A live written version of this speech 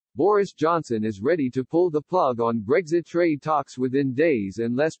Boris Johnson is ready to pull the plug on Brexit trade talks within days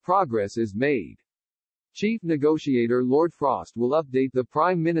unless progress is made. Chief negotiator Lord Frost will update the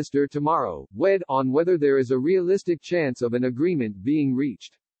Prime Minister tomorrow, on whether there is a realistic chance of an agreement being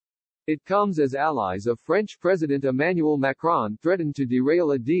reached. It comes as allies of French President Emmanuel Macron threaten to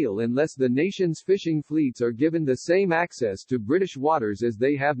derail a deal unless the nation's fishing fleets are given the same access to British waters as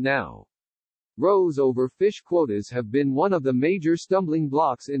they have now. Rows over fish quotas have been one of the major stumbling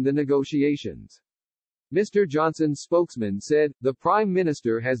blocks in the negotiations. Mr. Johnson's spokesman said, "The Prime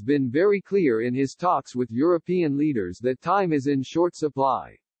Minister has been very clear in his talks with European leaders that time is in short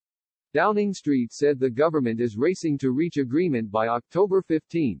supply." Downing Street said the government is racing to reach agreement by October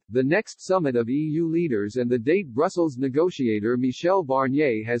 15, the next summit of EU leaders, and the date Brussels negotiator Michel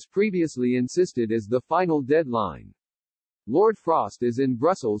Barnier has previously insisted is the final deadline. Lord Frost is in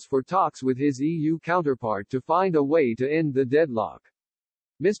Brussels for talks with his EU counterpart to find a way to end the deadlock.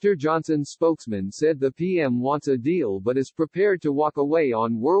 Mr. Johnson's spokesman said the PM wants a deal but is prepared to walk away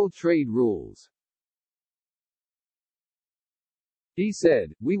on world trade rules. He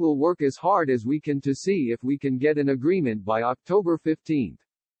said, "We will work as hard as we can to see if we can get an agreement by October 15.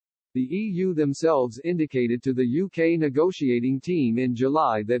 The EU themselves indicated to the UK negotiating team in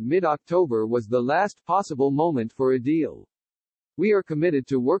July that mid-October was the last possible moment for a deal. We are committed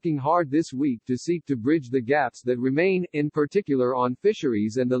to working hard this week to seek to bridge the gaps that remain, in particular on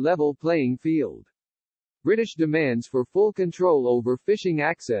fisheries and the level playing field." British demands for full control over fishing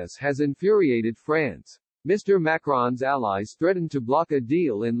access has infuriated France. Mr. Macron's allies threaten to block a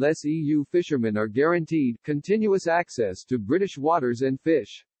deal unless EU fishermen are guaranteed continuous access to British waters and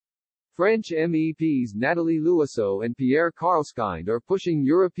fish. French MEPs Nathalie Louisseau and Pierre Karlskind are pushing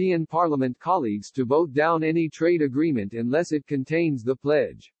European Parliament colleagues to vote down any trade agreement unless it contains the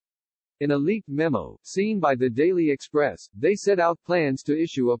pledge. In a leaked memo, seen by the Daily Express, they set out plans to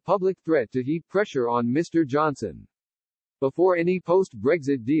issue a public threat to heap pressure on Mr. Johnson. Before any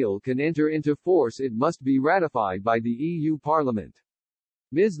post-Brexit deal can enter into force, it must be ratified by the EU Parliament.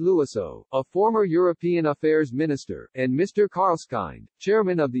 Ms. Louisseau, a former European Affairs Minister, and Mr. Karlskind,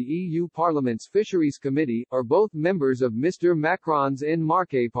 chairman of the EU Parliament's Fisheries Committee, are both members of Mr. Macron's En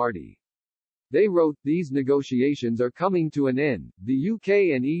Marche party. They wrote, "These negotiations are coming to an end. The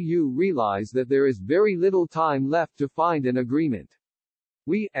UK and EU realize that there is very little time left to find an agreement.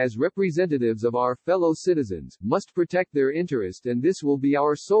 We, as representatives of our fellow citizens, must protect their interest, and this will be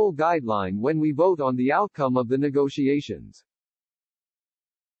our sole guideline when we vote on the outcome of the negotiations."